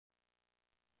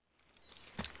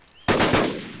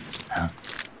huh?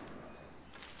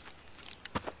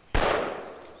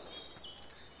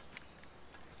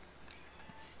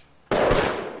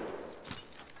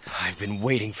 I've been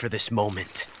waiting for this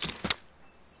moment.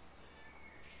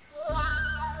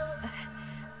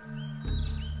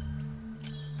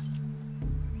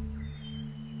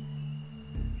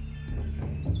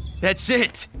 That's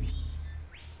it!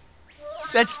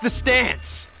 That's the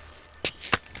stance!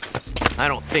 I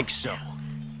don't think so.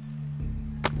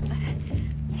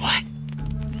 What?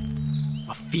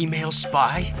 A female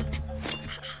spy?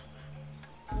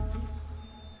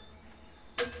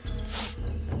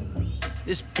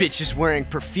 This bitch is wearing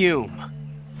perfume.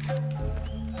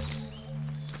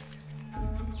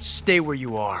 Stay where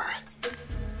you are.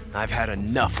 I've had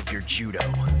enough of your judo.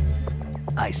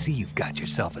 I see you've got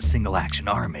yourself a single-action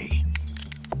army.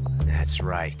 That's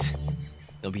right.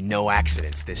 There'll be no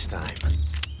accidents this time.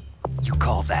 You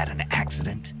call that an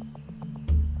accident?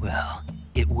 Well,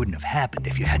 it wouldn't have happened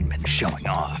if you hadn't been showing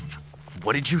off.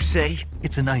 What did you say?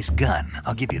 It's a nice gun,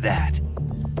 I'll give you that.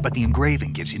 But the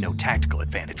engraving gives you no tactical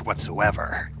advantage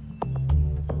whatsoever.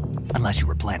 Unless you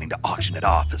were planning to auction it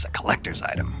off as a collector's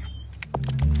item.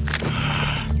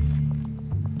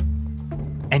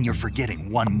 And you're forgetting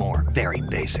one more very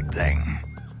basic thing.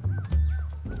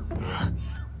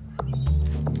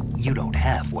 You don't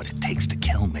have what it takes to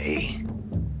kill me.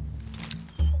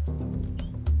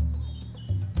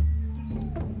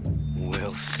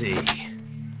 We'll see.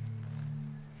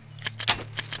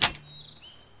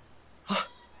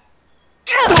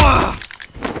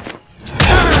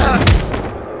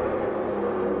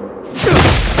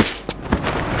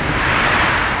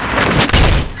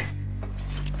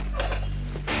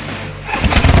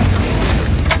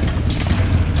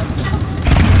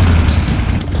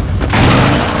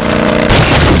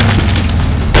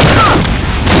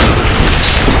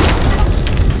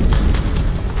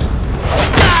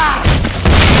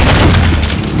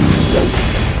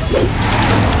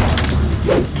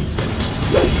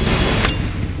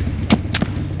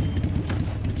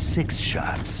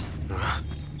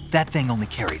 That thing only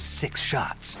carries 6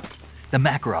 shots. The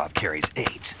Makarov carries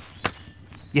 8.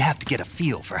 You have to get a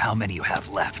feel for how many you have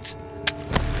left.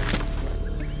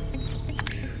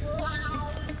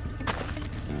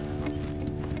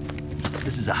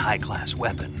 This is a high-class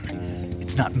weapon.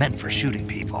 It's not meant for shooting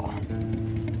people.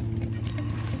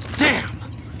 Damn!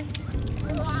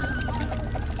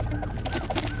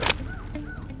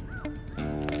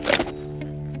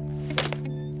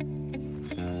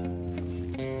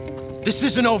 This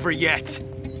isn't over yet.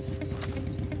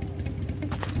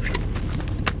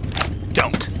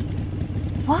 Don't.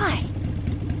 Why?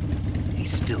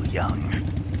 He's still young.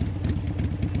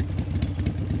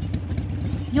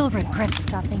 You'll regret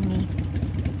stopping me.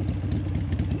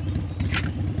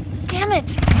 Damn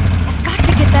it! I've got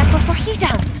to get back before he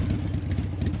does.